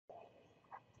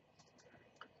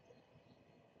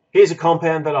Here's a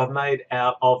compound that I've made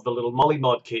out of the little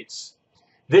Molly-Mod kits.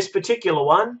 This particular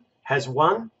one has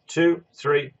 1, 2,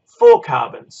 3, 4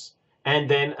 carbons, and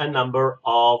then a number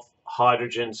of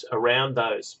hydrogens around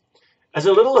those. As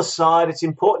a little aside, it's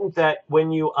important that when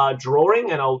you are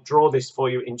drawing, and I'll draw this for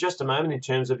you in just a moment in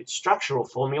terms of its structural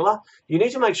formula, you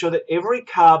need to make sure that every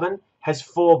carbon has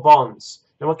 4 bonds.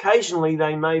 Now, occasionally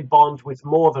they may bond with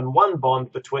more than one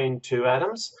bond between two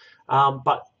atoms,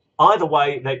 but either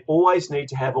way, they always need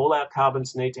to have, all our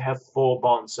carbons need to have 4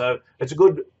 bonds. So it's a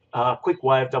good quick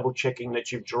way of double checking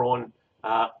that you've drawn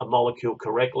a molecule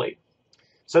correctly.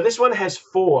 So this one has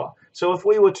 4. So if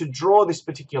we were to draw this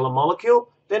particular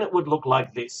molecule, then it would look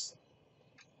like this.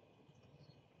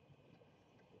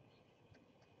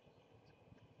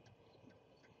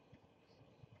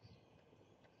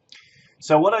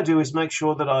 So what I do is make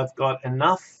sure that I've got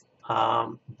enough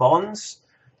bonds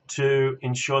to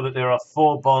ensure that there are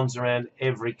 4 bonds around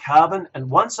every carbon. And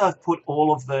once I've put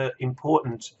all of the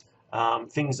important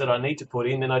things that I need to put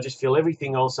in, then I just fill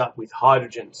everything else up with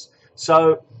hydrogens.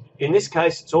 So in this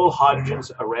case, it's all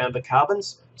hydrogens around the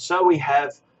carbons. So we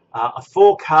have a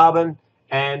 4 carbon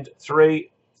and 3,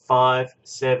 5,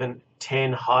 7,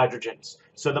 10 hydrogens.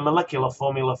 So the molecular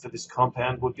formula for this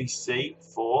compound would be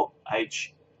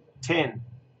C4H10.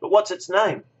 But what's its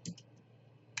name?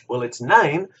 Well, its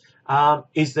name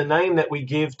is the name that we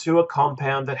give to a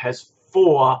compound that has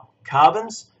 4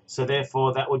 carbons. So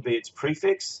therefore, that would be its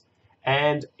prefix.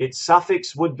 And its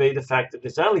suffix would be the fact that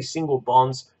there's only single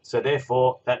bonds, so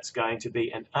therefore that's going to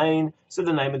be an ane. So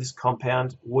the name of this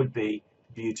compound would be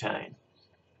butane.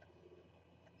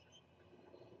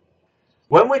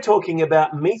 When we're talking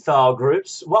about methyl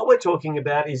groups, what we're talking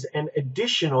about is an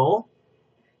additional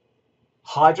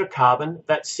hydrocarbon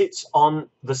that sits on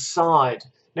the side.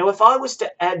 Now, if I was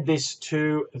to add this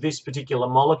to this particular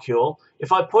molecule,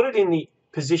 if I put it in the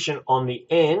position on the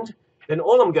end, then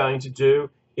all I'm going to do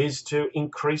is to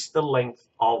increase the length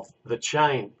of the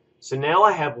chain. So now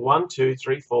I have 1, 2,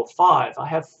 3, 4, 5. I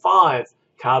have 5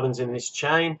 carbons in this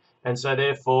chain, and so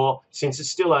therefore, since it's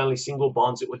still only single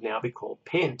bonds, it would now be called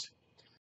pent.